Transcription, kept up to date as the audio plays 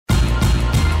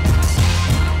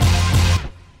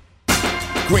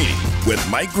Greeny with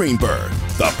Mike Greenberg,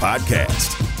 the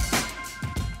podcast.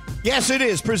 Yes, it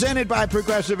is. Presented by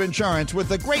Progressive Insurance with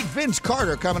the great Vince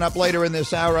Carter coming up later in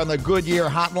this hour on the Goodyear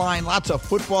Hotline. Lots of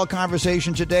football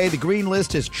conversation today. The Green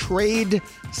List is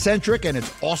trade-centric, and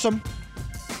it's awesome.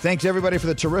 Thanks, everybody, for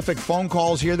the terrific phone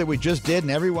calls here that we just did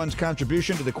and everyone's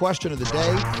contribution to the question of the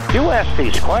day. You ask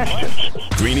these questions.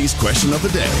 Greeny's question of the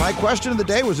day. My question of the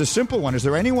day was a simple one. Is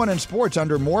there anyone in sports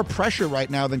under more pressure right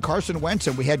now than Carson Wentz?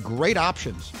 And we had great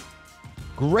options.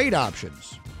 Great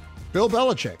options. Bill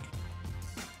Belichick.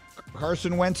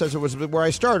 Carson Wentz, as it was where I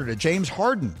started it. James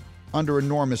Harden under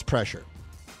enormous pressure.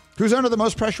 Who's under the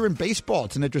most pressure in baseball?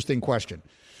 It's an interesting question.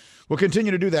 We'll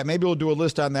continue to do that. Maybe we'll do a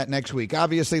list on that next week.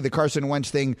 Obviously, the Carson Wentz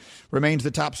thing remains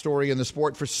the top story in the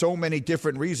sport for so many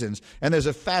different reasons. And there's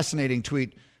a fascinating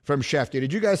tweet from Shefty.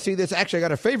 Did you guys see this? Actually, I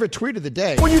got a favorite tweet of the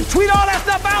day. When you tweet all that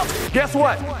stuff out, guess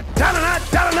what? Down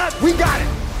a nut, we got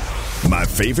it. My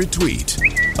favorite tweet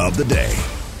of the day.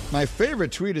 My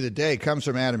favorite tweet of the day comes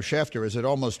from Adam Schefter, as it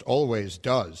almost always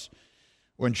does.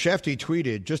 When Shefty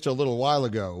tweeted just a little while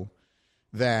ago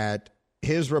that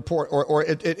his report,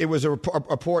 it was a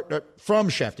report from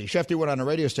Shefty. Shefty went on a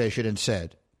radio station and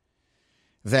said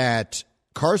that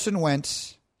Carson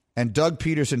Wentz and Doug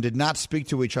Peterson did not speak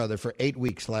to each other for 8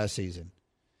 weeks last season.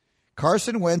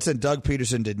 Carson Wentz and Doug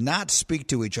Peterson did not speak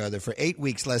to each other for 8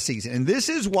 weeks last season. And this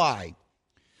is why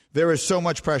there is so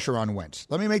much pressure on Wentz.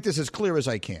 Let me make this as clear as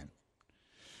I can.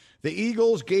 The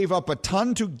Eagles gave up a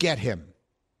ton to get him.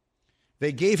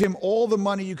 They gave him all the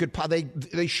money you could.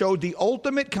 They showed the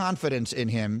ultimate confidence in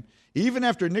him, even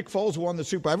after Nick Foles won the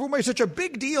Super Bowl. Everyone made such a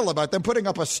big deal about them putting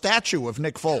up a statue of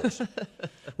Nick Foles.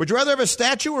 Would you rather have a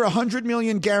statue or $100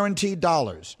 million guaranteed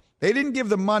dollars? They didn't give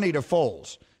the money to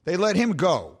Foles. They let him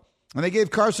go. And they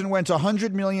gave Carson Wentz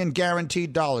 $100 million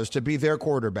guaranteed dollars to be their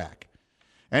quarterback.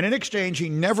 And in exchange, he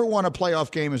never won a playoff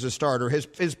game as a starter.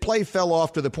 His play fell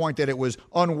off to the point that it was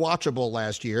unwatchable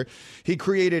last year. He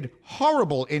created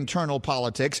horrible internal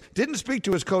politics, didn't speak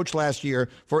to his coach last year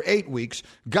for 8 weeks,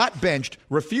 got benched,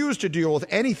 refused to deal with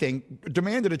anything,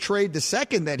 demanded a trade the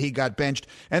second that he got benched.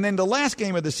 And then the last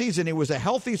game of the season, he was a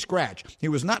healthy scratch. He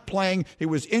was not playing. He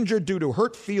was injured due to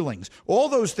hurt feelings. All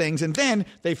those things. And then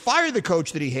they fire the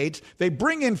coach that he hates. They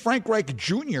bring in Frank Reich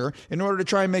Jr. in order to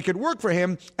try and make it work for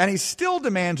him. And he still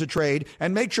demands a trade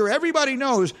and make sure everybody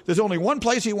knows there's only one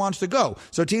place he wants to go.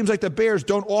 So teams like the Bears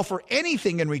don't offer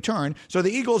anything in return. So the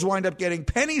Eagles wind up getting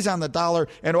pennies on the dollar,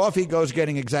 and off he goes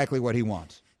getting exactly what he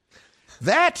wants.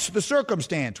 That's the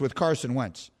circumstance with Carson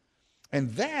Wentz. And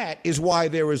that is why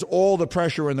there is all the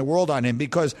pressure in the world on him,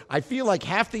 because I feel like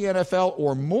half the NFL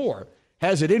or more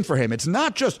has it in for him. It's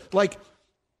not just like,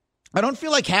 I don't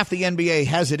feel like half the NBA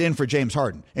has it in for James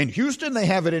Harden. In Houston, they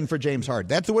have it in for James Harden.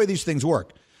 That's the way these things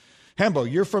work.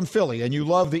 Hembo, you're from Philly and you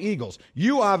love the Eagles.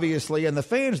 You obviously and the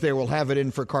fans there will have it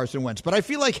in for Carson Wentz. But I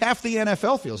feel like half the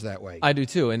NFL feels that way. I do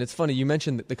too. And it's funny, you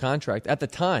mentioned the contract. At the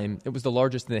time, it was the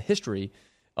largest in the history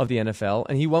of the NFL.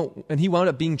 And he wound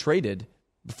up being traded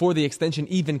before the extension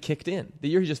even kicked in. The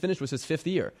year he just finished was his 5th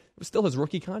year. It was still his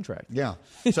rookie contract. Yeah.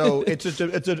 So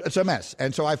it's a mess.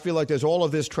 And so I feel like there's all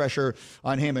of this pressure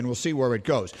on him, and we'll see where it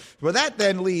goes. But that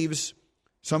then leaves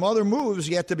some other moves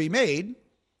yet to be made,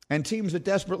 and teams that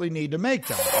desperately need to make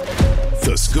them.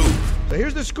 The scoop. So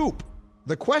here's the scoop.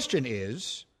 The question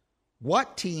is,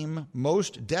 what team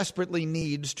most desperately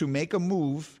needs to make a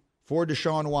move for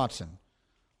Deshaun Watson?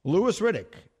 Louis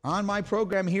Riddick, on my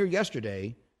program here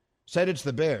yesterday, said it's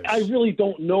the Bears. I really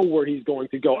don't know where he's going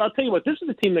to go. I'll tell you what, this is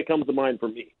the team that comes to mind for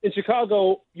me. In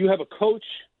Chicago, you have a coach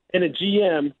and a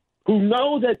GM who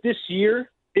know that this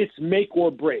year it's make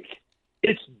or break.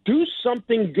 It's do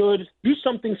something good, do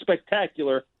something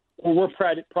spectacular, or we're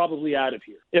probably out of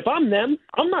here. If I'm them,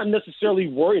 I'm not necessarily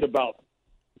worried about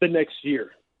the next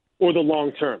year or the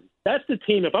long term. That's the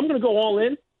team. If I'm going to go all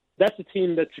in, that's the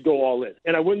team that should go all in.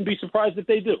 And I wouldn't be surprised if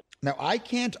they do. Now, I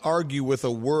can't argue with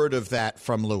a word of that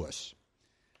from Lewis.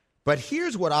 But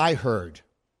here's what I heard.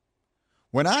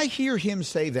 When I hear him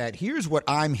say that, here's what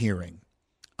I'm hearing.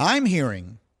 I'm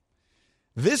hearing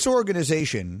this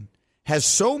organization has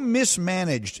so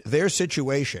mismanaged their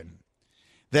situation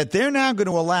that they're now going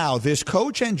to allow this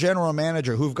coach and general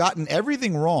manager who've gotten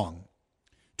everything wrong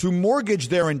to mortgage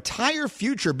their entire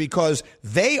future because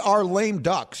they are lame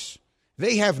ducks.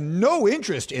 They have no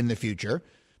interest in the future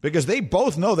because they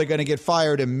both know they're going to get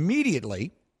fired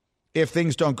immediately if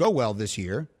things don't go well this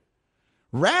year,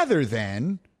 rather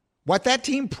than what that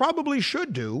team probably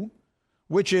should do,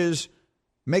 which is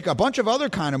make a bunch of other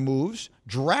kind of moves,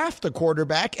 draft a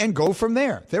quarterback, and go from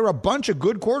there. There are a bunch of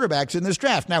good quarterbacks in this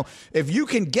draft. Now, if you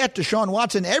can get Deshaun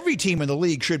Watson, every team in the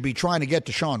league should be trying to get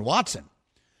Deshaun Watson.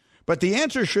 But the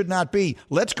answer should not be,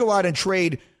 let's go out and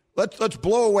trade, let's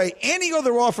blow away any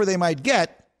other offer they might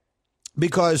get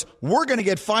because we're going to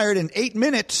get fired in 8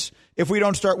 minutes if we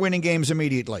don't start winning games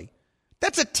immediately.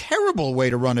 That's a terrible way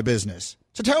to run a business.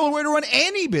 It's a terrible way to run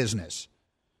any business.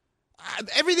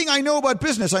 Everything I know about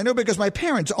business, I know because my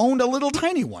parents owned a little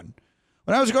tiny one.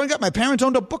 When I was growing up, my parents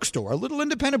owned a bookstore, a little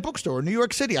independent bookstore in New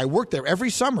York City. I worked there every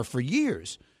summer for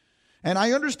years. And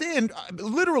I understand,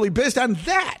 literally based on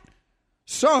that,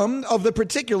 some of the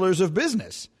particulars of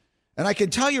business. And I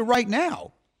can tell you right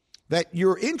now that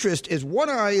your interest is, one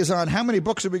eye is on how many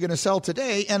books are we going to sell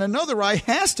today, and another eye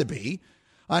has to be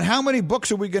on how many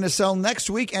books are we going to sell next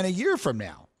week and a year from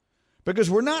now. Because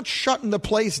we're not shutting the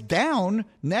place down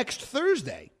next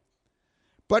Thursday.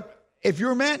 But if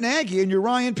you're Matt Nagy and you're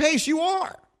Ryan Pace, you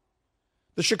are.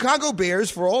 The Chicago Bears,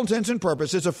 for all intents and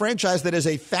purposes, a franchise that is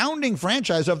a founding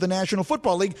franchise of the National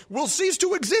Football League, will cease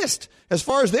to exist, as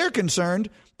far as they're concerned,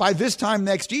 by this time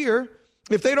next year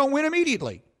if they don't win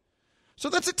immediately. So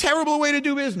that's a terrible way to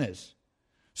do business.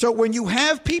 So when you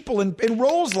have people in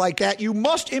roles like that, you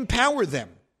must empower them.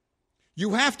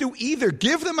 You have to either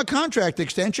give them a contract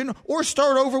extension or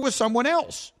start over with someone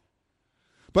else.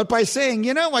 But by saying,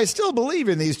 I still believe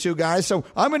in these two guys, so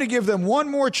I'm going to give them one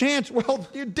more chance. Well,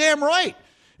 you're damn right.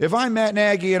 If I'm Matt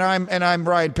Nagy and I'm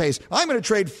Ryan Pace, I'm going to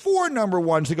trade 4 number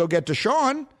ones to go get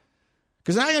Deshaun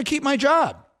because I'm going to keep my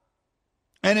job.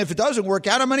 And if it doesn't work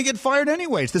out, I'm going to get fired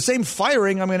anyway. It's the same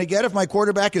firing I'm going to get if my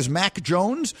quarterback is Mac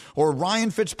Jones or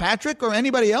Ryan Fitzpatrick or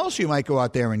anybody else you might go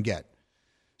out there and get.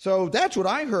 So that's what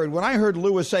I heard when I heard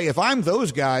Lewis say, if I'm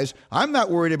those guys, I'm not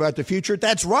worried about the future.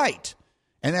 That's right.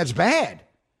 And that's bad.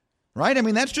 Right? I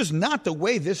mean, that's just not the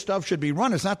way this stuff should be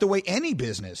run. It's not the way any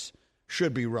business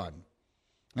should be run.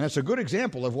 And it's a good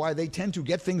example of why they tend to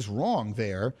get things wrong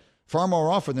there far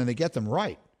more often than they get them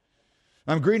right.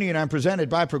 I'm Greeny, and I'm presented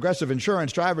by Progressive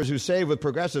Insurance. Drivers who save with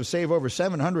Progressive save over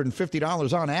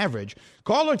 $750 on average.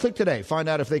 Call or click today. Find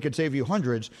out if they could save you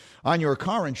hundreds on your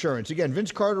car insurance. Again,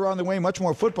 Vince Carter on the way. Much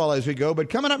more football as we go. But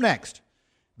coming up next,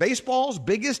 baseball's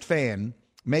biggest fan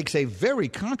makes a very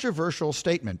controversial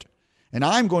statement, and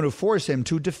I'm going to force him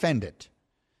to defend it.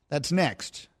 That's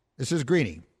next. This is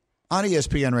Greeny on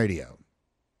ESPN Radio.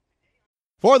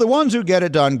 For the ones who get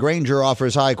it done, Grainger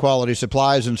offers high-quality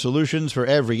supplies and solutions for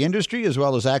every industry, as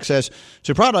well as access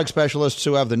to product specialists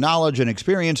who have the knowledge and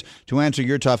experience to answer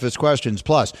your toughest questions.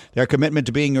 Plus, their commitment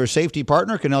to being your safety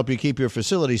partner can help you keep your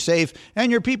facility safe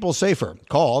and your people safer.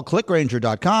 Call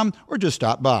clickgrainger.com or just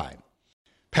stop by.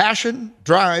 Passion,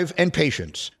 drive, and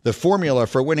patience. The formula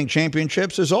for winning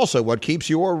championships is also what keeps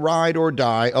your ride or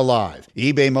die alive.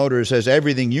 eBay Motors has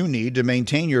everything you need to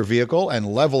maintain your vehicle and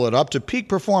level it up to peak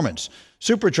performance.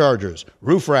 Superchargers,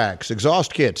 roof racks,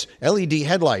 exhaust kits, LED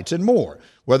headlights, and more.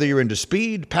 Whether you're into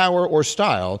speed, power, or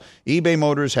style, eBay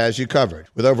Motors has you covered.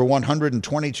 With over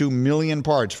 122 million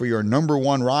parts for your number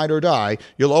one ride or die,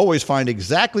 you'll always find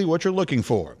exactly what you're looking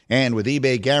for. And with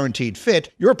eBay Guaranteed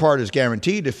Fit, your part is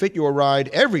guaranteed to fit your ride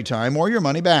every time or your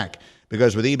money back.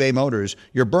 Because with eBay Motors,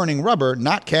 you're burning rubber,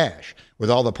 not cash. With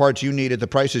all the parts you need at the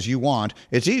prices you want,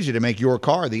 it's easy to make your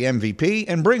car the MVP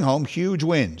and bring home huge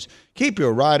wins. Keep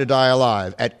your ride or die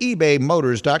alive at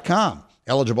ebaymotors.com.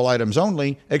 Eligible items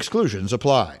only. Exclusions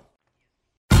apply.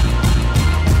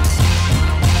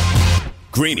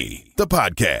 Greeny, the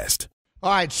podcast.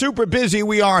 All right, super busy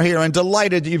we are here and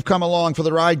delighted that you've come along for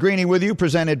the ride. Greeny with you,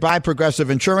 presented by Progressive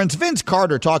Insurance. Vince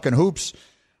Carter talking hoops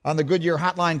on the Goodyear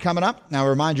Hotline coming up. Now, I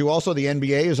remind you also the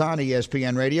NBA is on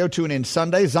ESPN Radio. Tune in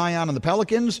Sunday. Zion and the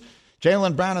Pelicans,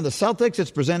 Jaylen Brown and the Celtics.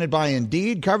 It's presented by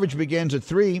Indeed. Coverage begins at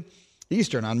 3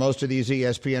 Eastern on most of these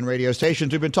ESPN radio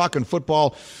stations. We've been talking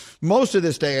football most of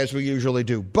this day, as we usually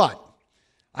do. But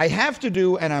I have to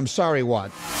do, and I'm sorry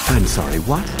what? I'm sorry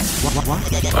what?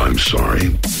 What? I'm sorry.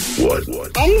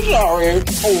 What? I'm sorry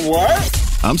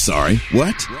what? I'm sorry.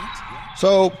 What?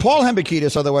 So Paul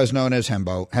Hembekides, otherwise known as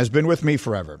Hembo, has been with me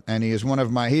forever, and he is one of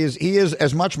my. He is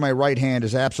as much my right hand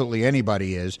as absolutely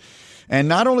anybody is. And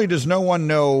not only does no one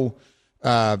know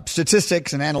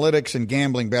statistics and analytics and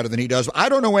gambling better than he does, I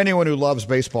don't know anyone who loves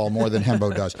baseball more than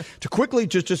Hembo does. To quickly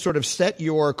just sort of set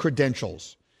your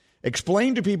credentials,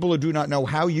 explain to people who do not know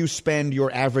how you spend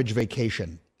your average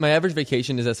vacation. My average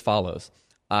vacation is as follows: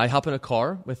 I hop in a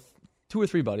car with 2 or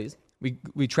 3 buddies.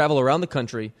 We travel around the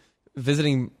country,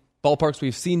 visiting ballparks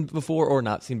we've seen before or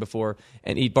not seen before,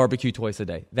 and eat barbecue twice a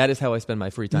day. That is how I spend my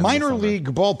free time. Minor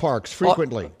league ballparks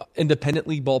frequently. Independent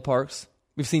league ballparks.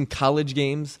 We've seen college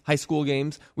games, high school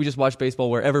games. We just watch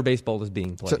baseball wherever baseball is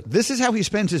being played. So this is how he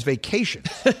spends his vacation.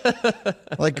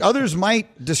 Like others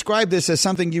might describe this as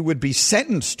something you would be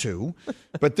sentenced to,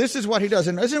 but this is what he does.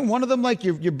 And isn't one of them like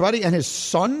your buddy and his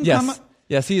son? Yes.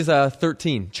 Yes, he's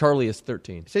 13. Charlie is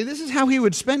 13. See, this is how he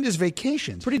would spend his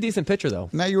vacations. Pretty decent pitcher, though.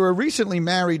 Now, you're a recently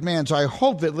married man, so I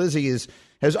hope that Lizzie has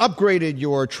upgraded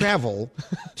your travel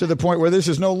to the point where this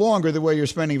is no longer the way you're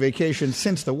spending vacation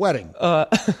since the wedding.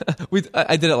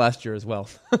 I did it last year as well.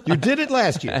 You did it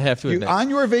last year. I have to admit. On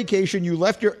your vacation, you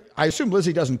left your... I assume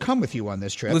Lizzie doesn't come with you on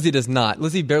this trip. Lizzie does not.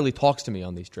 Lizzie barely talks to me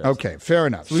on these trips. Okay, fair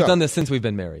enough. So we've done this since we've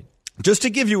been married. Just to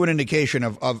give you an indication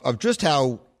of just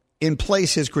how in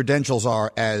place his credentials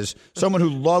are as someone who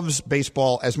loves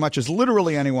baseball as much as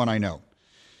literally anyone I know.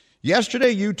 Yesterday,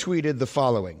 you tweeted the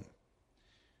following.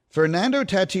 Fernando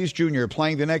Tatis Jr.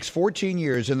 playing the next 14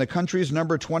 years in the country's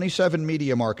number 27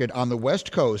 media market on the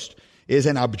West Coast is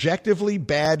an objectively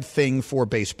bad thing for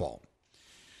baseball.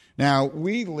 Now,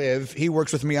 he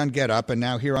works with me on Get Up and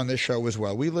now here on this show as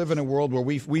well. We live in a world where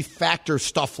we factor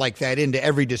stuff like that into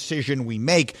every decision we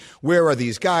make. Where are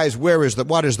these guys? What is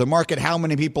the market? How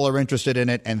many people are interested in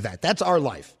it? And that's our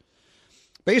life.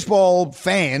 Baseball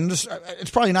fans,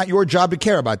 it's probably not your job to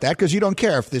care about that because you don't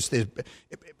care if this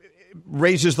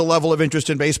raises the level of interest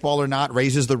in baseball or not,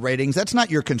 raises the ratings. That's not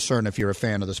your concern if you're a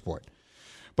fan of the sport.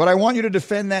 But I want you to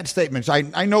defend that statement.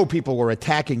 I know people were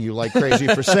attacking you like crazy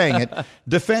for saying it.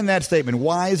 Defend that statement.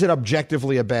 Why is it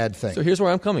objectively a bad thing? So here's where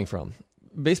I'm coming from.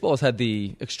 Baseball has had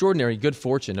the extraordinary good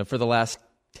fortune of, for the last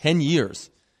 10 years,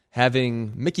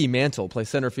 having Mickey Mantle play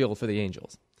center field for the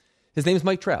Angels. His name is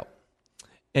Mike Trout.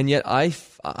 And yet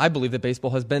I believe that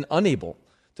baseball has been unable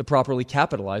to properly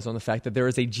capitalize on the fact that there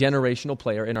is a generational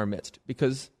player in our midst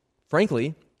because,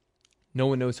 frankly, no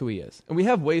one knows who he is. And we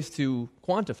have ways to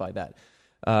quantify that.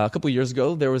 A couple of years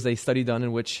ago, there was a study done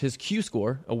in which his Q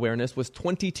score awareness was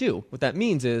 22. What that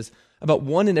means is about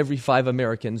 1 in every 5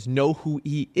 Americans know who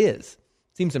he is.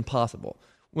 Seems impossible.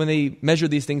 When they measure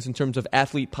these things in terms of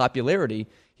athlete popularity,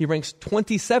 he ranks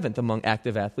 27th among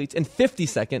active athletes and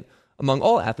 52nd among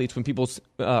all athletes when people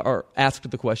are asked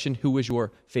the question, who is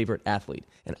your favorite athlete?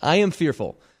 And I am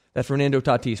fearful that Fernando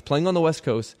Tatis, playing on the West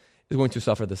Coast, is going to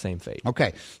suffer the same fate.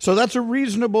 Okay, so that's a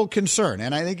reasonable concern,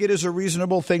 and I think it is a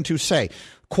reasonable thing to say.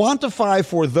 Quantify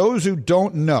for those who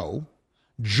don't know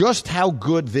just how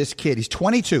good this kid, he's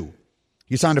 22.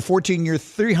 He signed a 14-year,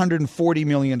 $340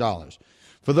 million.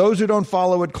 For those who don't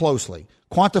follow it closely,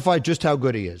 quantify just how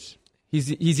good he is.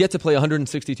 He's yet to play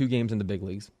 162 games in the big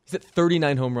leagues. He's at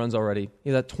 39 home runs already.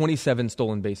 He's at 27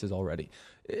 stolen bases already.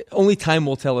 Only time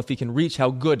will tell if he can reach how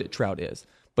good Trout is.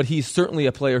 But he's certainly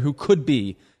a player who could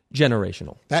be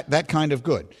generational. That kind of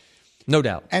good. No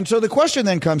doubt. And so the question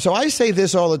then comes, so I say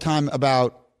this all the time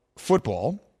about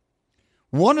football.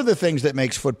 One of the things that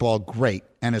makes football great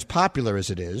and as popular as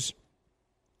it is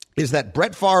that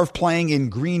Brett Favre playing in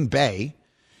Green Bay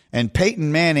and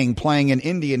Peyton Manning playing in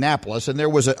Indianapolis, and there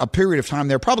was a period of time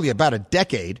there, probably about a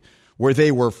decade, where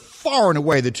they were far and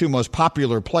away the two most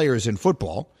popular players in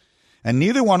football, and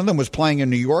neither one of them was playing in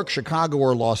New York, Chicago,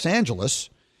 or Los Angeles,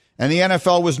 and the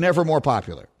NFL was never more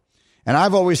popular. And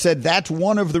I've always said that's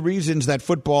one of the reasons that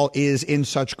football is in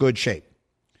such good shape.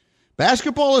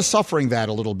 Basketball is suffering that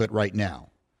a little bit right now.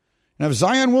 Now, if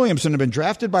Zion Williamson had been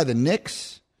drafted by the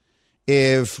Knicks,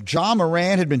 if Ja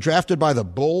Morant had been drafted by the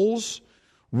Bulls,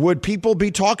 would people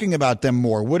be talking about them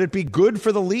more? Would it be good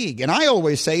for the league? And I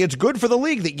always say it's good for the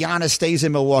league that Giannis stays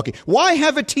in Milwaukee. Why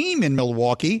have a team in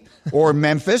Milwaukee or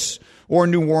Memphis or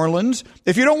New Orleans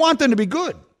if you don't want them to be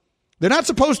good? They're not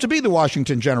supposed to be the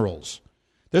Washington Generals.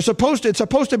 It's supposed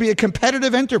to be a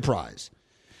competitive enterprise.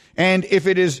 And if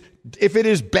it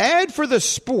is bad for the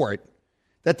sport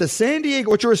that the San Diego,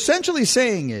 what you're essentially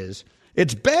saying is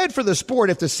it's bad for the sport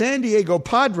if the San Diego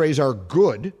Padres are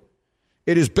good.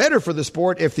 It is better for the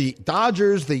sport if the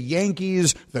Dodgers, the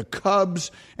Yankees, the Cubs,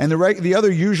 and the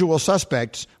other usual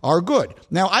suspects are good.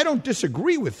 Now, I don't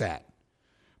disagree with that.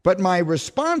 But my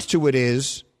response to it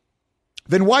is,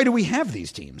 then why do we have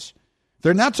these teams?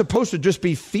 They're not supposed to just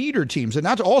be feeder teams. They're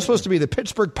not all supposed to be the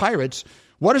Pittsburgh Pirates.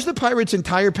 What is the Pirates'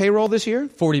 entire payroll this year?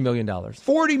 $40 million.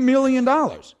 $40 million.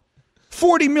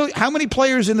 $40 million. How many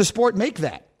players in the sport make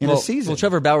that in a season? Well,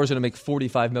 Trevor Bauer's going to make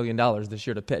 $45 million this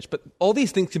year to pitch. But all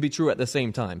these things can be true at the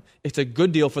same time. It's a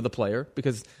good deal for the player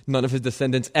because none of his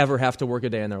descendants ever have to work a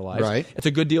day in their lives. Right. It's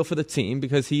a good deal for the team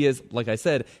because he is, like I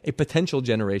said, a potential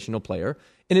generational player.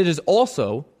 And it is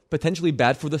also potentially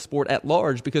bad for the sport at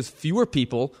large because fewer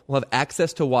people will have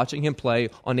access to watching him play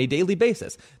on a daily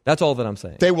basis. That's all that I'm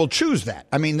saying. They will choose that.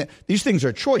 I mean, these things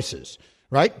are choices.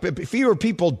 Right? But fewer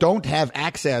people don't have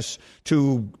access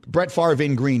to Brett Favre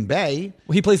in Green Bay.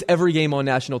 Well, he plays every game on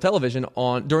national television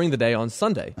during the day on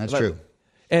Sunday. That's true.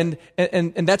 And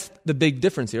that's the big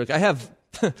difference here. Like I have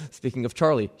Speaking of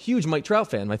Charlie, huge Mike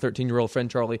Trout fan. My 13-year-old friend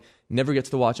Charlie never gets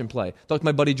to watch him play. Talked to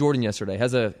my buddy Jordan yesterday.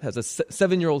 Has a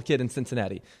 7-year-old kid in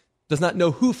Cincinnati. Does not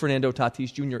know who Fernando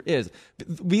Tatis Jr. is.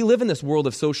 We live in this world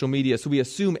of social media, so we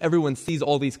assume everyone sees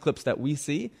all these clips that we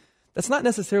see. That's not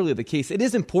necessarily the case. It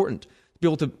is important to be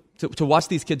able to watch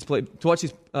these kids play, to watch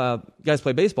these guys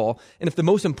play baseball. And if the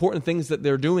most important things that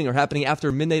they're doing are happening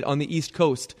after midnight on the East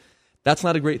Coast, that's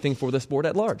not a great thing for the sport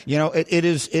at large. You know, it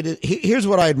is. Here's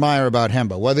what I admire about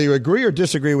Hembo, whether you agree or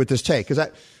disagree with this take, because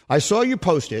I saw you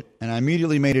post it, and I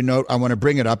immediately made a note. I want to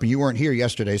bring it up, and you weren't here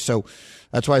yesterday, so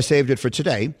that's why I saved it for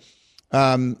today.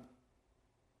 And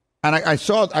I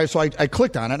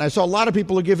clicked on it, and I saw a lot of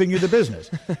people are giving you the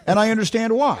business, and I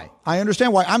understand why.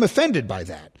 I'm offended by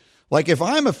that. Like, if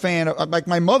I'm a fan of, like,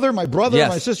 my mother, my brother, yes.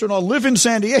 my sister-in-law live in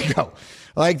San Diego.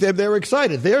 Like, they're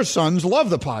excited. Their sons love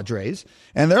the Padres,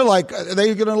 and they're like,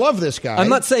 they're going to love this guy. I'm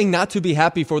not saying not to be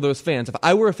happy for those fans. If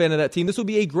I were a fan of that team, this would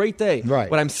be a great day. Right.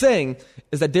 What I'm saying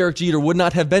is that Derek Jeter would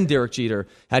not have been Derek Jeter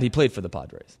had he played for the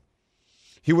Padres.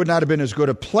 He would not have been as good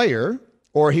a player,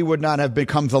 or he would not have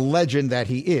become the legend that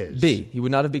he is. He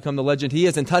would not have become the legend he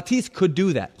is, and Tatis could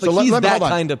do that. So he's let me, that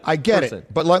kind of I get person.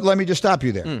 it, but let me just stop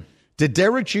you there. Did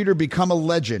Derek Jeter become a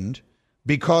legend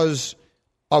because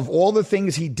of all the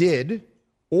things he did,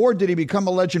 or did he become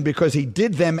a legend because he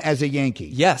did them as a Yankee?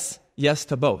 Yes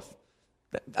to both.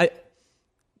 I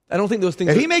don't think those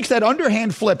things. If he makes that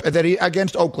underhand flip that he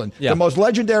against Oakland, the most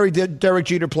legendary Derek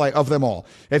Jeter play of them all,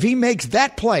 if he makes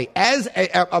that play as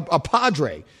a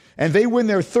Padre and they win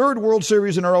their third World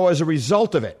Series in a row as a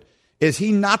result of it, is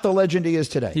he not the legend he is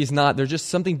today? He's not. There's just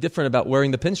something different about wearing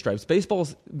the pinstripes.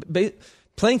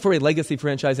 Playing for a legacy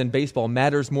franchise in baseball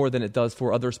matters more than it does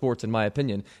for other sports, in my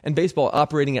opinion. And baseball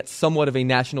operating at somewhat of a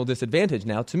national disadvantage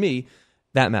now, to me,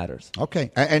 that matters. Okay.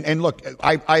 And look,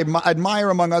 I admire,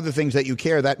 among other things, that you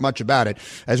care that much about it.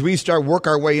 As we work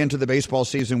our way into the baseball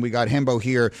season, we got Hembo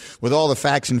here with all the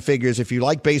facts and figures. If you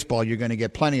like baseball, you're going to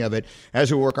get plenty of it.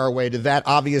 As we work our way to that,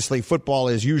 obviously, football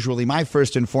is usually my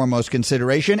first and foremost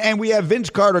consideration. And we have Vince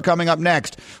Carter coming up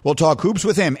next. We'll talk hoops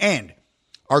with him. And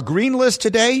our green list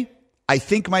today, I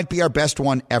think, might be our best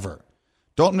one ever.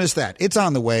 Don't miss that. It's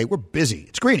on the way. We're busy.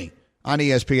 It's Greeny on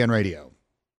ESPN Radio.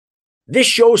 This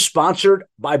show is sponsored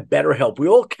by BetterHelp. We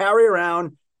all carry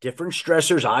around different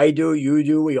stressors. I do, you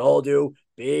do, we all do,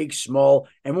 big, small.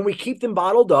 And when we keep them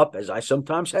bottled up, as I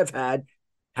sometimes have had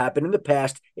happen in the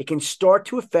past, it can start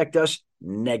to affect us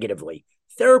negatively.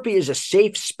 Therapy is a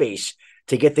safe space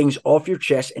to get things off your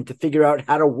chest and to figure out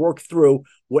how to work through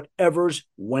whatever's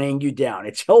weighing you down.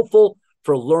 It's helpful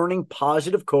for learning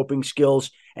positive coping skills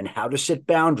and how to set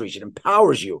boundaries. It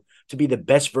empowers you to be the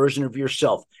best version of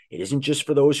yourself. It isn't just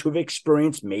for those who've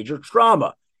experienced major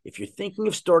trauma. If you're thinking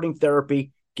of starting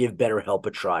therapy, give BetterHelp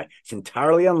a try. It's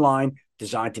entirely online,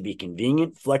 designed to be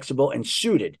convenient, flexible, and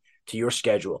suited to your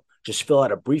schedule. Just fill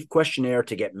out a brief questionnaire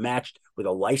to get matched with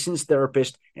a licensed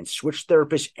therapist and switch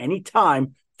therapists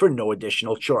anytime for no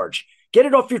additional charge. Get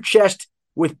it off your chest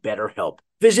with BetterHelp.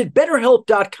 Visit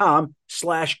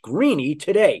BetterHelp.com/Greeny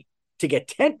today to get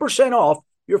 10% off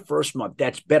your first month.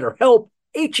 That's BetterHelp,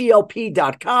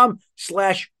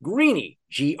 HELP.com/Greeny,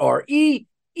 GREENY.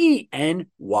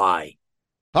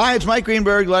 Hi, it's Mike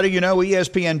Greenberg letting you know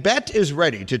ESPN Bet is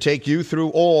ready to take you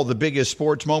through all the biggest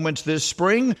sports moments this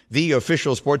spring. The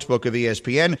official sportsbook of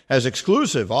ESPN has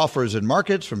exclusive offers and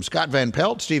markets from Scott Van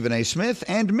Pelt, Stephen A. Smith,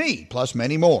 and me, plus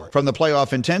many more. From the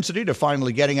playoff intensity to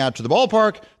finally getting out to the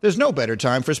ballpark, there's no better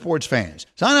time for sports fans.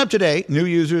 Sign up today. New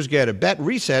users get a bet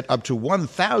reset up to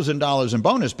 $1,000 in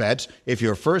bonus bets if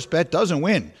your first bet doesn't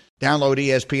win. Download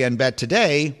ESPN Bet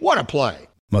today. What a play.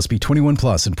 Must be 21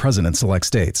 plus and present in select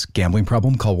states. Gambling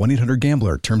problem? Call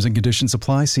 1-800-GAMBLER. Terms and conditions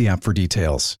apply. See app for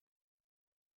details.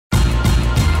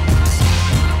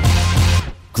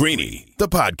 Greeny, the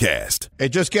podcast.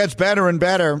 It just gets better and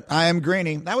better. I am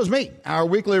Greeny. That was me. Our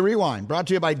weekly rewind brought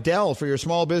to you by Dell. For your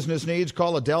small business needs,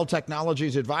 call a Dell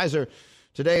Technologies advisor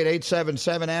today at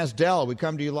 877-ASK-DELL. We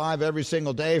come to you live every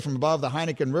single day from above the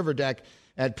Heineken River Deck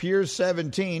at Piers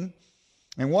 17.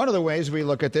 And one of the ways we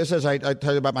look at this, as I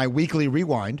tell you about my weekly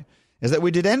rewind, is that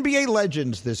we did NBA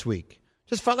Legends this week.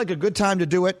 Just felt like a good time to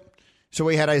do it. So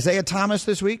we had Isaiah Thomas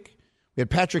this week. We had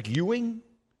Patrick Ewing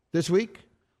this week. It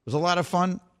was a lot of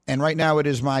fun. And right now it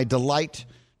is my delight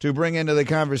to bring into the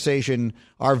conversation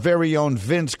our very own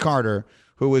Vince Carter,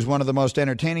 who is one of the most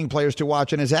entertaining players to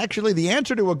watch and is actually the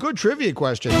answer to a good trivia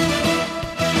question.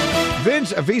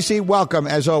 Vince, VC, welcome,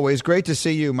 as always. Great to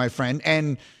see you, my friend.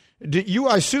 And you,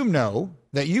 I assume, know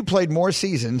that you played more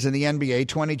seasons in the NBA,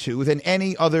 22, than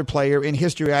any other player in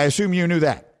history. I assume you knew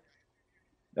that.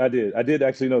 I did. I did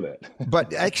actually know that.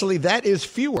 But actually, that is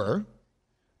fewer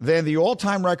than the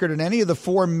all-time record in any of the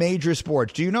four major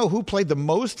sports. Do you know who played the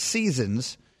most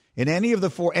seasons in any of the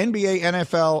four, NBA,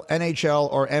 NFL,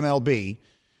 NHL, or MLB?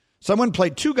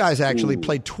 Two guys actually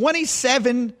played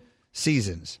 27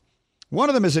 seasons. One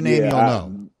of them is a name you'll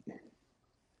know.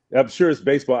 I'm sure it's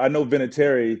baseball. I know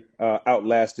Vinsanity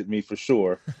outlasted me for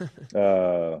sure.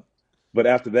 But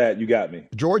after that, you got me.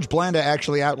 George Blanda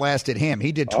actually outlasted him.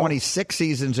 He did 26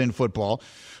 seasons in football.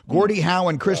 Gordie Howe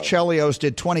and Chris Chelios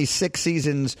did 26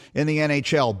 seasons in the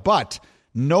NHL. But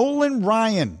Nolan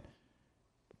Ryan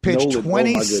pitched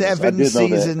 27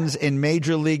 seasons in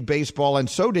Major League Baseball, and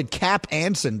so did Cap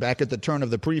Anson back at the turn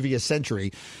of the previous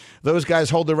century. Those guys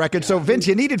hold the record. So, Vince,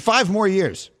 you needed 5 more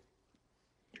years.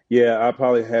 Yeah, I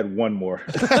probably had one more.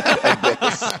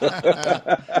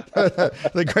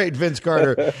 The great Vince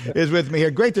Carter is with me here.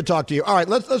 Great to talk to you. All right,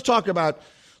 let's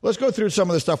go through some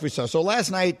of the stuff we saw. So last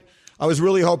night, I was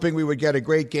really hoping we would get a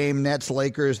great game,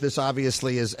 Nets-Lakers. This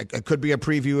obviously could be a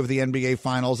preview of the NBA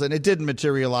Finals, and it didn't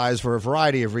materialize for a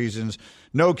variety of reasons.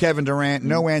 No Kevin Durant,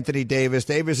 no Anthony Davis.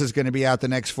 Davis is going to be out the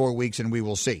next 4 weeks, and we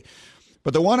will see.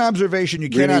 But the one observation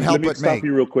you cannot help but make. Let me stop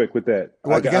you real quick with that.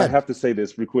 I have to say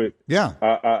this real quick. Yeah.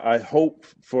 I hope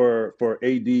for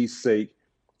AD's sake,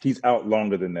 he's out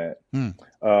longer than that.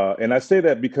 And I say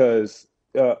that because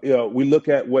we look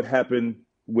at what happened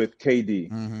with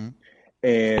KD. Mm-hmm.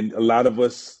 And a lot of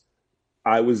us,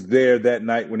 I was there that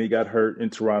night when he got hurt in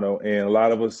Toronto, and a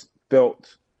lot of us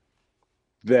felt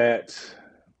that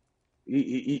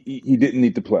he didn't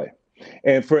need to play.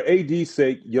 And for AD's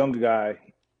sake, young guy,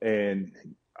 and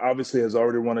obviously has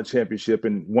already won a championship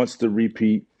and wants to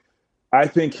repeat, I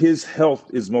think his health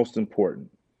is most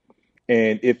important.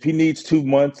 And if he needs 2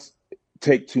 months,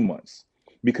 take 2 months.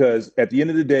 Because at the end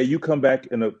of the day, you come back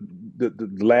in the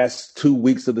last 2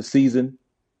 weeks of the season,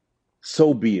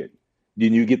 so be it.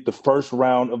 Then you get the first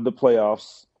round of the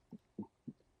playoffs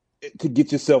to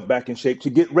get yourself back in shape,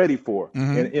 to get ready for.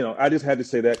 Mm-hmm. And, I just had to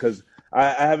say that because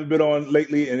I haven't been on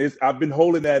lately, and I've been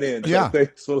holding that in. Yeah.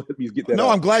 So let me get that out. No,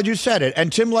 I'm glad you said it.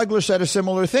 And Tim Legler said a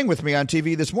similar thing with me on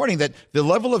TV this morning, that the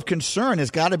level of concern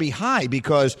has got to be high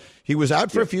because he was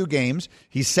out for a few games.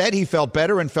 He said he felt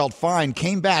better and felt fine,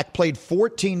 came back, played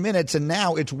 14 minutes, and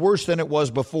now it's worse than it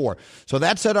was before. So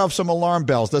that set off some alarm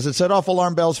bells. Does it set off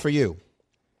alarm bells for you?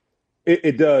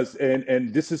 It does.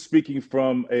 And this is speaking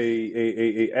from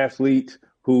a athlete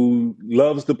who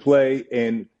loves to play,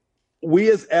 and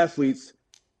we as athletes,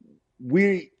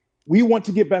 we want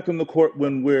to get back on the court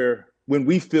when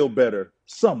we feel better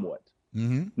somewhat,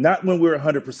 not when we're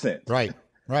 100%.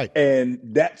 Right. And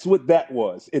that's what that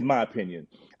was, in my opinion.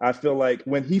 I feel like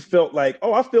when he felt like,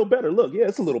 I feel better. Look,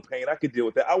 it's a little pain. I could deal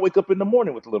with that. I'll wake up in the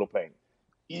morning with a little pain,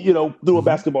 through a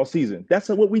basketball season. That's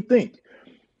what we think.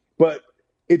 But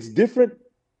it's different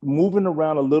moving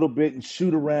around a little bit and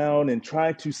shoot around and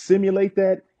trying to simulate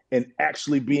that and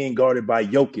actually being guarded by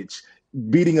Jokic,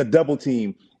 beating a double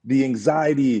team, the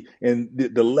anxiety and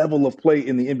the level of play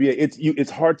in the NBA.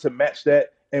 It's hard to match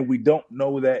that, and we don't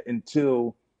know that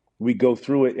until we go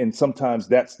through it. And sometimes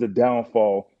that's the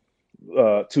downfall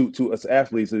to us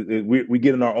athletes. We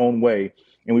get in our own way,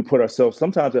 and we put ourselves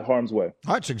sometimes at harm's way.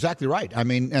 That's exactly right. I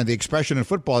mean, the expression in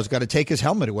football has got to take his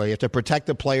helmet away. You have to protect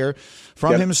the player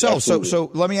from himself. Absolutely.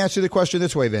 So let me ask you the question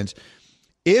this way, Vince.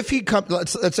 If he comes,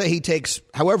 let's say he takes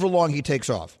however long he takes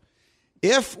off.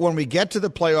 If when we get to the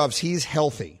playoffs he's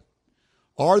healthy,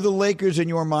 are the Lakers in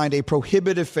your mind a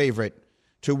prohibitive favorite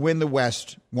to win the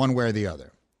West one way or the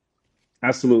other?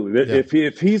 Absolutely. Yeah.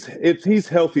 If he's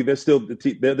healthy, they're still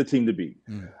they're the team to beat.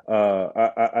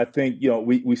 I think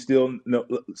we still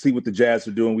see what the Jazz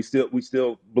are doing. We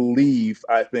still believe.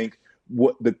 I think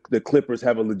what the Clippers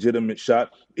have a legitimate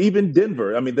shot. Even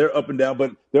Denver. I mean, they're up and down,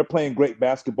 but they're playing great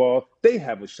basketball. They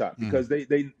have a shot because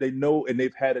they know and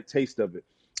they've had a taste of it.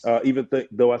 Even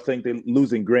though I think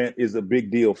losing Grant is a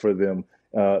big deal for them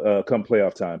come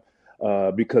playoff time.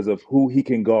 Because of who he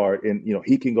can guard, and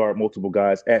he can guard multiple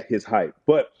guys at his height.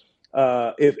 But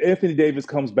if Anthony Davis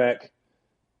comes back,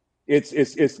 it's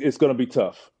going to be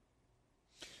tough.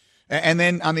 And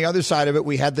then on the other side of it,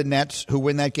 we had the Nets who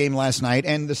win that game last night.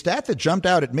 And the stat that jumped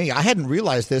out at me, I hadn't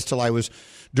realized this till I was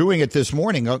doing it this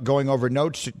morning, going over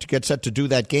notes to get set to do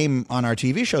that game on our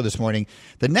TV show this morning.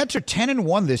 The Nets are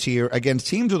 10-1 this year against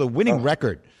teams with a winning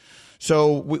record.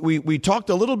 So we talked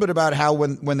a little bit about how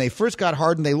when they first got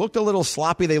Harden, they looked a little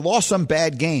sloppy. They lost some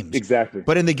bad games. Exactly.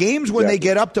 But in the games when they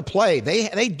get up to play,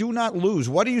 they do not lose.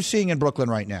 What are you seeing in Brooklyn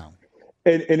right now?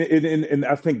 And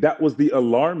I think that was the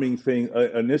alarming thing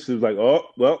initially. It was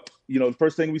like, the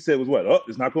first thing we said was what?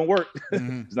 It's not going to work.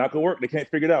 It's not going to work. They can't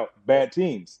figure it out. Bad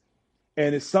teams.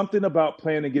 And it's something about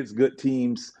playing against good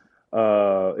teams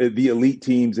the elite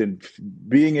teams and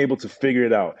being able to figure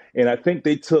it out. And I think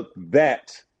they took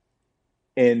that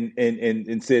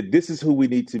and said, this is who we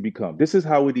need to become. This is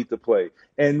how we need to play.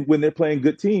 And when they're playing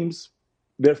good teams,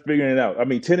 they're figuring it out. I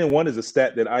mean, 10-1 is a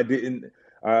stat that I didn't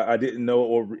know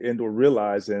or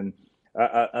realize. And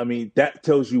I mean, that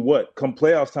tells you what, come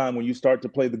playoffs time, when you start to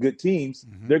play the good teams,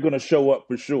 they're going to show up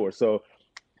for sure. So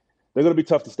they're going to be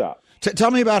tough to stop.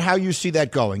 Tell me about how you see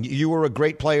that going. You were a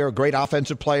great player, a great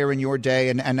offensive player in your day,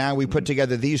 and now we put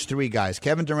together these three guys,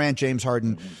 Kevin Durant, James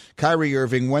Harden, Kyrie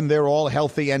Irving, when they're all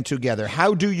healthy and together.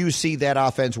 How do you see that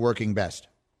offense working best?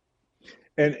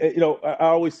 And, I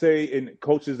always say, in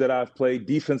coaches that I've played,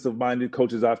 defensive-minded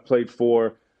coaches I've played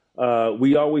for,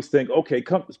 we always think, okay,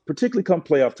 particularly come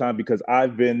playoff time, because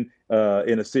I've been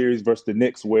in a series versus the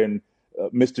Knicks when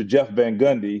Mr. Jeff Van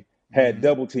Gundy had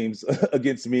double teams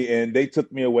against me, and they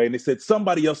took me away, and they said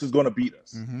somebody else is going to beat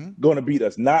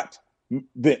us, not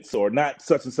Vince or not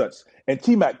such and such. And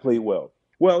T-Mac played well.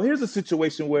 Well, here's a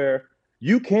situation where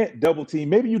you can't double team.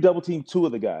 Maybe you double team two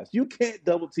of the guys. You can't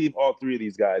double team all three of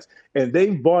these guys. And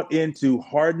they've bought into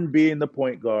Harden being the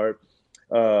point guard,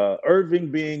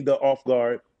 Irving being the off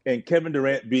guard, and Kevin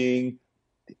Durant being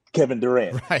Kevin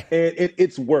Durant. Right. And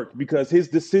it's worked because his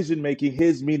decision-making,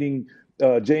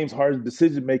 James Harden's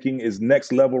decision-making is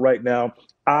next level right now.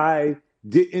 I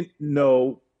didn't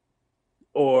know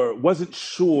or wasn't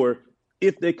sure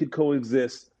if they could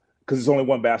coexist because it's only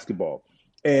one basketball.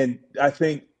 And I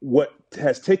think what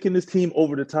has taken this team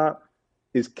over the top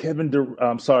is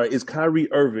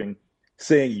Kyrie Irving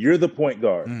saying, you're the point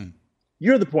guard.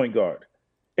 You're the point guard.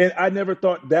 And I never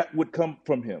thought that would come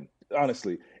from him,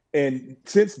 honestly. And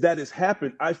since that has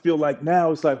happened, I feel like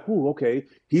now it's like, okay,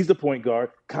 he's the point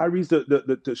guard. Kyrie's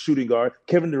the shooting guard.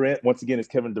 Kevin Durant, once again, is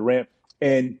Kevin Durant.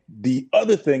 And the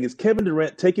other thing is Kevin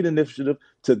Durant taking initiative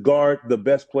to guard the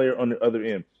best player on the other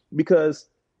end. Because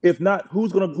if not,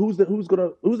 who's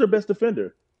their best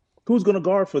defender? Who's going to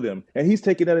guard for them? And he's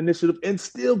taking that initiative and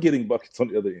still getting buckets on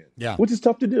the other end, which is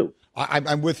tough to do.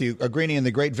 I'm with you. Greeny, and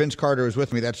the great Vince Carter is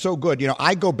with me. That's so good.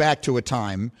 I go back to a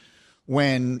time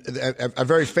when a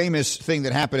very famous thing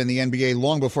that happened in the NBA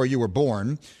long before you were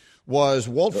born was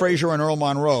Walt Frazier and Earl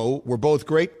Monroe were both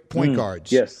great point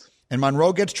guards. Yes. And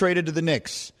Monroe gets traded to the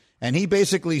Knicks. And he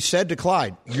basically said to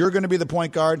Clyde, you're going to be the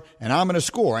point guard, and I'm going to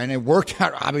score. And it worked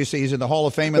out. Obviously, he's in the Hall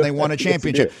of Fame, and they won a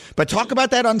championship. But talk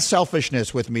about that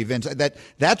unselfishness with me, Vince.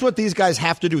 That's what these guys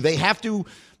have to do. They have to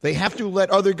let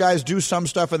other guys do some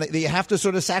stuff, and they have to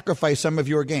sort of sacrifice some of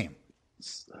your game.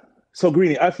 So,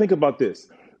 Greeny, I think about this.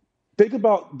 Think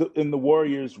about in the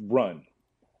Warriors' run,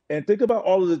 and think about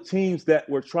all of the teams that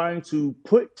were trying to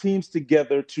put teams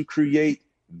together to create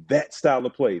that style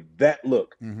of play, that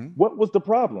look. What was the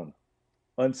problem?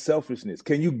 Unselfishness.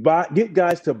 Can you get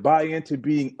guys to buy into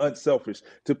being unselfish,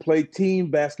 to play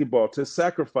team basketball, to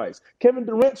sacrifice? Kevin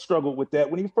Durant struggled with that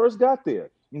when he first got there.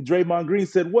 And Draymond Green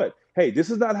said, what? Hey, this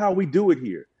is not how we do it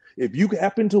here. If you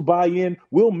happen to buy in,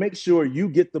 we'll make sure you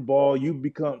get the ball.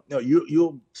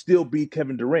 You'll still be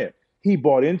Kevin Durant. He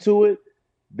bought into it.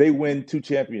 They win 2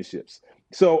 championships.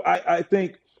 So I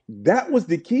think that was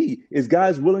the key, is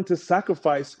guys willing to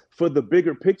sacrifice for the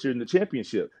bigger picture in the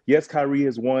championship. Yes, Kyrie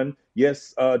has won.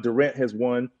 Yes, Durant has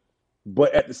won.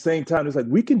 But at the same time, it's like,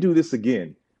 we can do this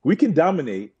again. We can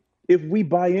dominate if we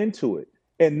buy into it.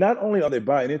 And not only are they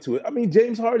buying into it, I mean,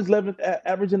 James Harden's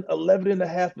averaging 11 and a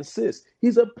half assists.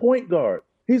 He's a point guard.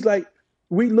 He's like,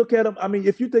 we look at him. I mean,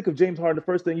 if you think of James Harden, the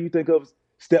first thing you think of is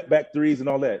step back threes and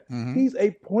all that. He's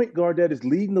a point guard that is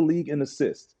leading the league in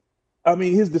assists. I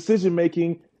mean, his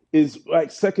decision-making is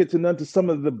like second to none to some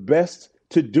of the best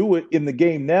to do it in the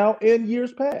game now and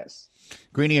years past.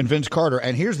 Greeny and Vince Carter.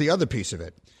 And here's the other piece of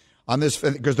it on this,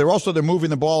 because they're moving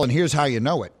the ball, and here's how you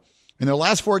know it. In their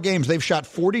last 4 games, they've shot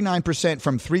 49%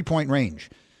 from three-point range.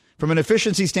 From an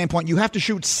efficiency standpoint, you have to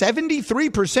shoot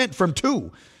 73% from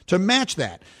 2 to match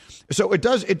that. So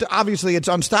obviously it's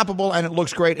unstoppable and it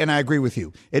looks great, and I agree with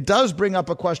you. It does bring up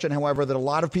a question, however, that a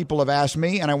lot of people have asked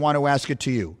me, and I want to ask it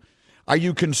to you. Are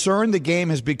you concerned the game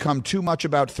has become too much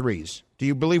about threes? Do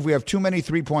you believe we have too many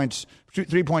three-point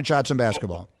shots in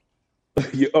basketball?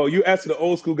 You asked the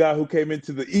old school guy who came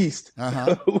into the East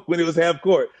when it was half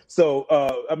court. So,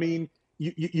 I mean,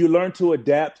 you learn to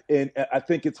adapt, and I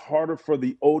think it's harder for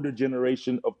the older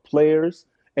generation of players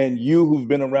and you who've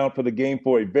been around for the game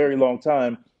for a very long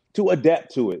time to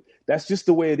adapt to it. That's just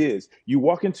the way it is. You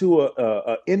walk into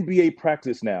a NBA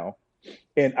practice now,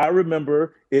 and I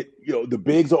remember it. The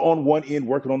bigs are on one end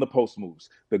working on the post moves.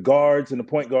 The guards and the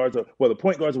point guards the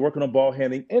point guards are working on ball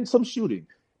handling and some shooting.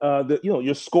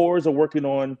 Your scorers are working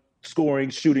on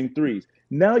scoring, shooting threes.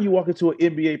 Now you walk into an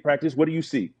NBA practice. What do you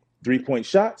see? 3-point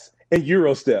shots and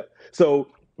Euro step. So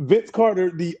Vince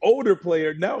Carter, the older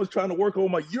player, now is trying to work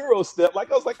on my Euro step.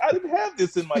 Like I was like, I didn't have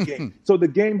this in my game. So the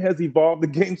game has evolved. The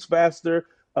game's faster.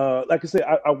 Like I said,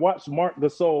 I watched Marc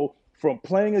Gasol from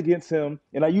playing against him,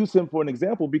 and I use him for an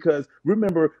example because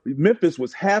remember, Memphis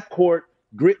was half court,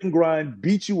 grit and grind,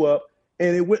 beat you up.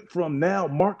 And it went from now,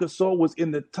 Marc Gasol was in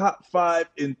the top 5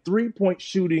 in three-point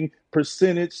shooting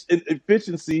percentage and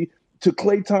efficiency to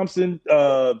Klay Thompson,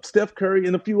 Steph Curry,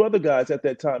 and a few other guys at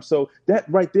that time. So that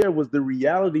right there was the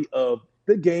reality of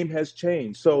the game has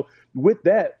changed. So with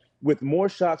that, with more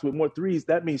shots, with more threes,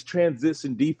 that means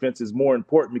transition defense is more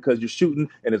important because you're shooting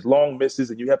and it's long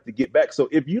misses and you have to get back. So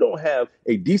if you don't have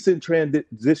a decent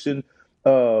transition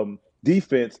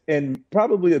defense and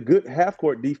probably a good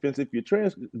half-court defense, if your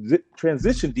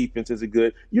transition defense isn't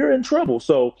good, you're in trouble.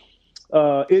 So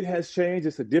it has changed.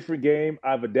 It's a different game.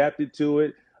 I've adapted to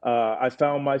it. I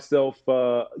found myself,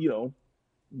 on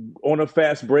a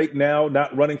fast break now,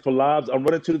 not running for lobs. I'm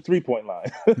running to the three-point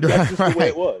line. That's just the way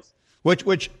it was.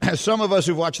 Which some of us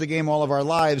who've watched the game all of our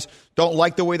lives don't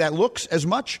like the way that looks as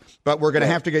much, but we're going to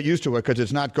have to get used to it because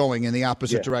it's not going in the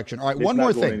opposite direction. All right, one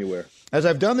more thing. Anywhere. As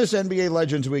I've done this NBA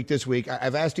Legends Week this week,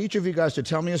 I've asked each of you guys to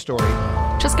tell me a story.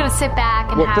 Just going to sit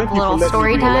back and have a little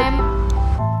story time.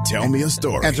 Tell me a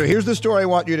story. And so here's the story I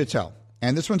want you to tell.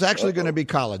 And this one's actually going to be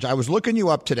college. I was looking you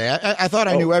up today. I thought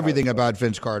I knew everything about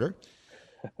Vince Carter.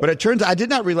 But it turns out I did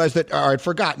not realize that, or I'd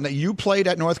forgotten that you played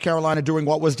at North Carolina during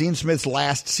what was Dean Smith's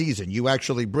last season. You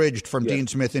actually bridged from Dean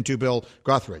Smith into Bill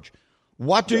Guthridge.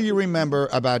 What do you remember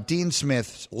about Dean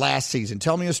Smith's last season?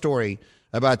 Tell me a story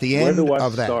about the end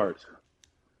of that.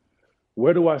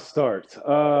 Where do I start?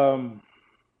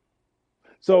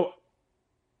 So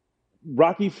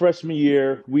rocky freshman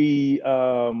year, we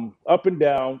up and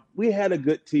down. We had a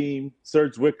good team.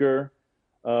 Serge Wicker.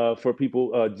 For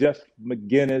people, Jeff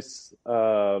McGinnis,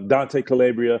 Dante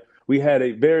Calabria. We had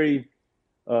a very,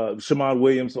 Shammond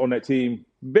Williams on that team,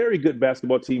 very good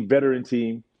basketball team, veteran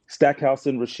team. Stackhouse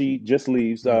and Rasheed just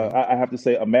leaves. I have to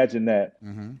say, imagine that.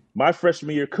 Mm-hmm. My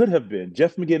freshman year could have been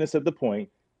Jeff McGinnis at the point.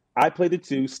 I played the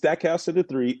 2, Stackhouse at the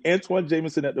 3, Antoine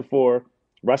Jameson at the 4,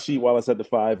 Rasheed Wallace at the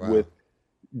 5 with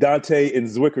Dante and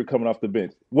Zwicker coming off the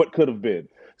bench. What could have been?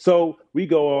 So we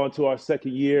go on to our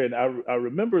second year, and I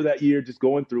remember that year just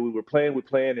going through. We were playing,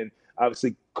 and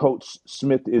obviously Coach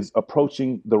Smith is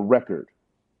approaching the record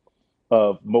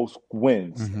of most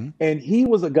wins. Mm-hmm. And he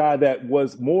was a guy that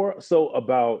was more so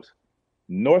about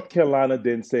North Carolina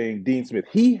than saying Dean Smith.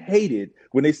 He hated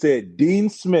when they said Dean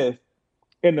Smith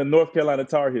in the North Carolina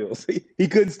Tar Heels. He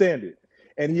couldn't stand it.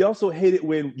 And he also hated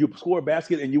when you score a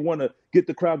basket and you want to get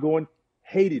the crowd going.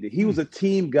 Hated it. He was a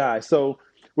team guy. So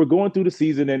we're going through the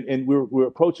season and we're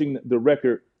approaching the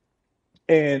record.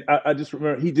 And I just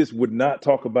remember he just would not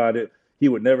talk about it. He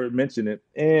would never mention it.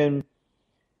 And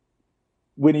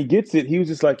when he gets it, he was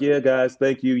just like, yeah, guys,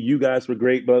 thank you. You guys were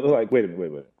great. But like, wait a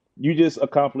minute. You just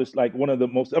accomplished like one of the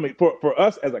most, for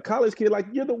us as a college kid, like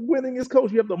you're the winningest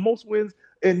coach. You have the most wins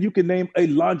and you can name a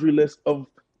laundry list of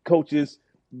coaches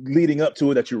leading up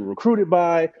to it that you were recruited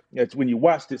by. That's when you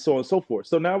watched it, so on and so forth.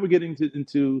 So now we're getting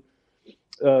into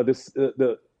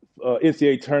the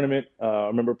NCAA tournament. I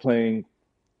remember playing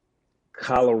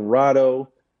Colorado.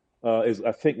 Is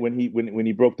I think when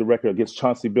he broke the record against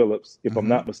Chauncey Billups, if I'm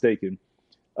not mistaken.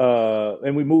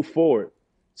 And we move forward.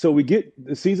 So we get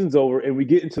the season's over and we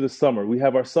get into the summer. We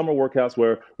have our summer workouts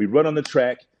where we run on the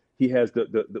track. He has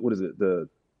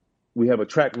we have a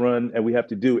track run and we have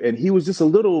to do. And he was just a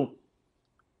little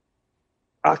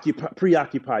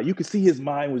preoccupied. You could see his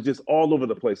mind was just all over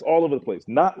the place,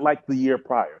 not like the year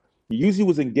prior. He usually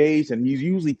was engaged and he's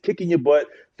usually kicking your butt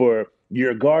for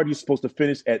your guard. You're supposed to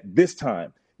finish at this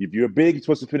time. If you're big, you're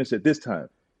supposed to finish at this time.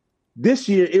 This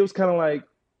year, it was kind of like,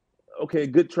 okay,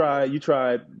 good try. You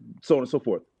tried, so on and so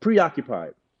forth.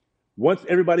 Preoccupied. Once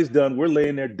everybody's done, we're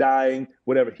laying there dying,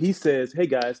 whatever. He says, hey,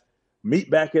 guys,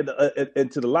 meet back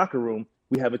into the locker room.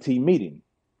 We have a team meeting.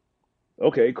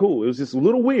 Okay, cool. It was just a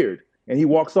little weird. And he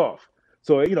walks off.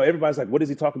 So, everybody's like, what is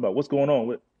he talking about? What's going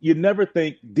on? You never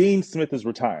think Dean Smith is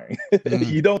retiring.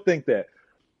 You don't think that.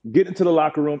 Get into the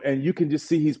locker room, and you can just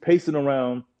see he's pacing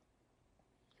around,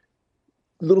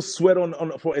 little sweat on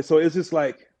the forehead. So it's just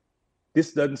like,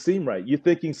 this doesn't seem right. You're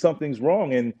thinking something's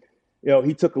wrong. And,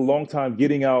 he took a long time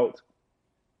getting out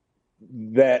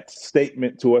that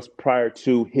statement to us prior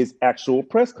to his actual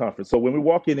press conference. So when we're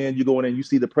walking in, you go in and you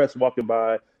see the press walking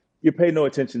by. You pay no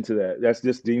attention to that. That's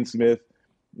just Dean Smith,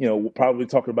 probably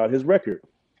talking about his record.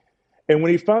 And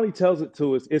when he finally tells it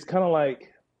to us, it's kind of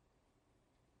like,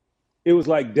 it was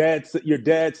like your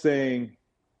dad saying,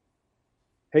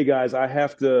 hey guys, I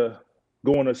have to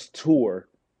go on a tour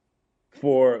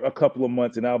for a couple of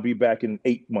months, and I'll be back in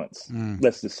 8 months,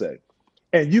 let's just say.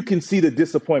 And you can see the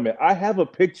disappointment. I have a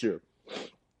picture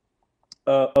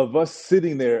of us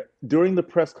sitting there during the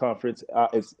press conference.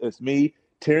 It's me,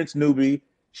 Terrence Newby,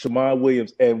 Shammond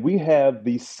Williams, and we have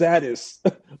the saddest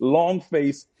long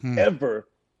face ever.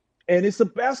 And it's a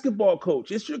basketball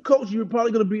coach. It's your coach. You're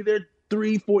probably going to be there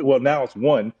 3, 4. Well, now it's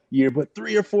 1 year, but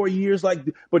 3 or 4 years.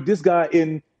 But this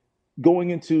guy going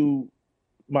into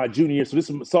my junior year, so this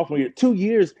is my sophomore year, 2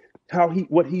 years.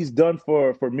 What he's done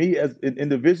for me as an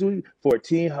individually, for a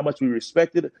team, how much we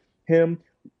respected him,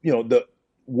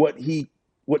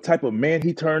 what type of man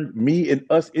he turned me and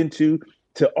us into,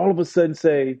 to all of a sudden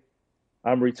say,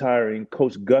 I'm retiring,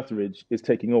 Coach Guthridge is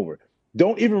taking over.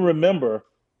 Don't even remember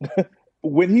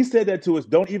when he said that to us,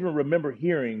 don't even remember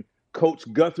hearing Coach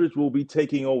Guthridge will be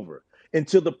taking over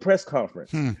until the press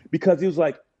conference, because he was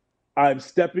like, I'm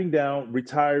stepping down,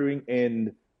 retiring,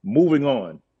 and moving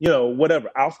on.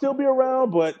 Whatever. I'll still be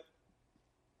around, but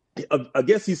I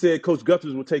guess he said Coach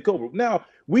Guthridge will take over. Now,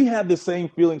 we have the same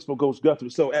feelings for Coach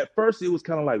Guthridge. So at first it was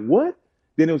kind of like, what?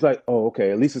 Then it was like, oh,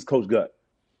 okay, at least it's Coach Gut.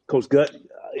 Coach Gut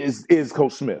is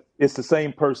Coach Smith. It's the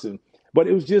same person. But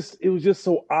it was just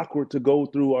so awkward to go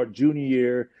through our junior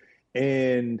year,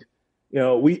 and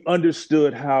we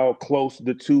understood how close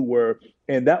the two were,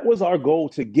 and that was our goal,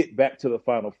 to get back to the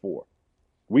Final Four.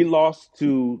 We lost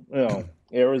to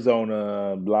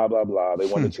Arizona, blah blah blah. They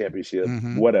won the championship,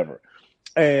 whatever,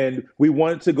 and we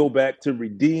wanted to go back to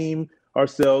redeem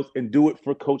ourselves and do it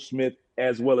for Coach Smith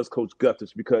as well as Coach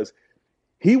Guthridge, because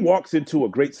he walks into a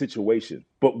great situation,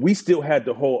 but we still had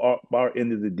to hold our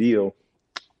end of the deal.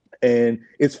 And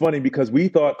it's funny because we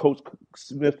thought Coach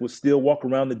Smith would still walk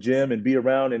around the gym and be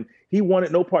around, and he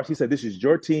wanted no parts. He said, this is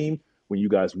your team. When you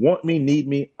guys want me, need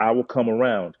me, I will come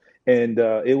around. And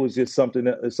it was just something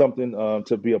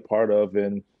to be a part of.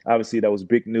 And obviously that was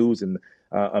big news. And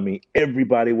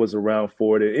everybody was around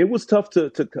for it. It was tough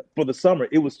for the summer.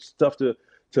 It was tough to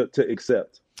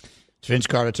accept. Vince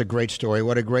Carter, it's a great story.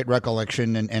 What a great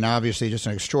recollection, and obviously just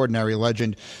an extraordinary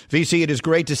legend. VC, it is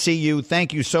great to see you.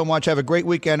 Thank you so much. Have a great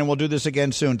weekend, and we'll do this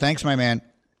again soon. Thanks, my man.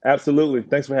 Absolutely.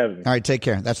 Thanks for having me. All right, take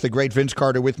care. That's the great Vince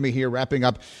Carter with me here, wrapping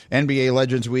up NBA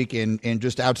Legends Week in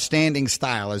just outstanding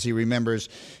style as he remembers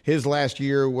his last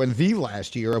year, the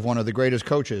last year of one of the greatest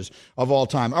coaches of all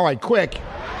time. All right, quick.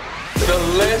 The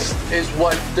list is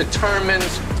what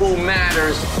determines who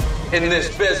matters in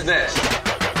this business.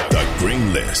 The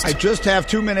Green List. I just have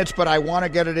 2 minutes, but I want to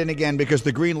get it in again because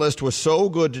the Green List was so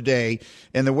good today.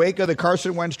 In the wake of the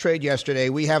Carson Wentz trade yesterday,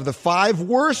 we have the 5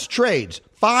 worst trades.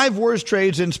 5 worst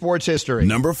trades in sports history.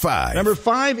 Number 5. Number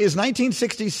 5 is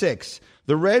 1966.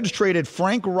 The Reds traded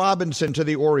Frank Robinson to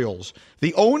the Orioles.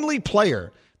 The only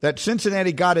player that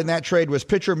Cincinnati got in that trade was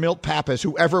pitcher Milt Pappas,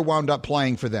 who ever wound up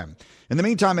playing for them. In the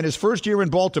meantime, in his first year in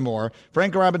Baltimore,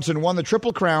 Frank Robinson won the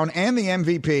Triple Crown and the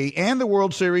MVP and the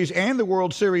World Series and the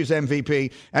World Series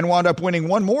MVP, and wound up winning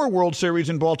one more World Series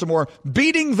in Baltimore,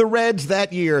 beating the Reds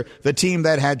that year, the team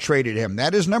that had traded him.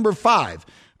 That is number 5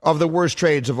 of the worst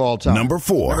trades of all time. Number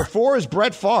 4. Number 4 is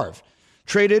Brett Favre,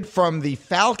 traded from the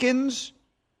Falcons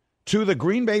to the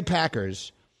Green Bay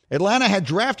Packers. Atlanta had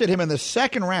drafted him in the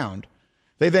second round.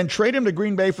 They then trade him to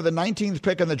Green Bay for the 19th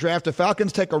pick in the draft. The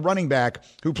Falcons take a running back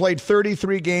who played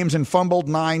 33 games and fumbled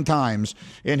 9 times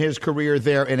in his career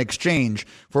there in exchange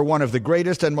for one of the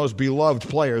greatest and most beloved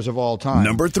players of all time.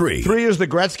 Number 3. 3 is the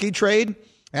Gretzky trade.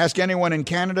 Ask anyone in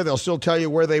Canada, they'll still tell you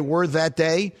where they were that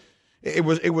day. It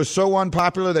was so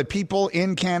unpopular that people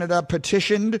in Canada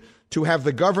petitioned to have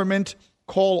the government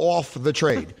call off the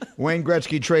trade. Wayne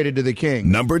Gretzky traded to the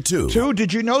King. Number 2. 2,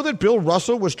 did you know that Bill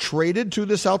Russell was traded to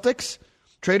the Celtics?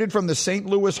 Traded from the St.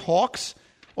 Louis Hawks?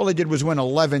 All they did was win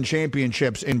 11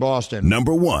 championships in Boston.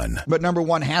 Number 1. But number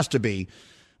 1 has to be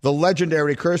the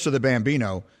legendary Curse of the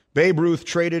Bambino. Babe Ruth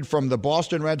traded from the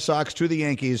Boston Red Sox to the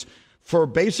Yankees for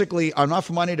basically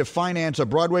enough money to finance a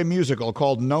Broadway musical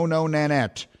called No No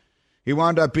Nanette. He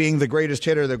wound up being the greatest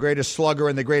hitter, the greatest slugger,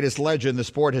 and the greatest legend the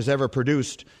sport has ever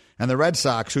produced. And the Red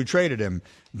Sox, who traded him,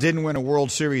 didn't win a World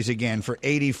Series again for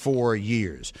 84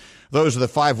 years. Those are the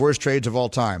 5 worst trades of all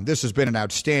time. This has been an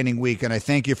outstanding week, and I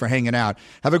thank you for hanging out.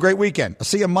 Have a great weekend. I'll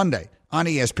see you Monday on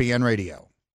ESPN Radio.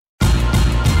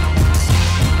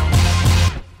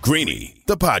 Greeny,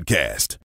 the podcast.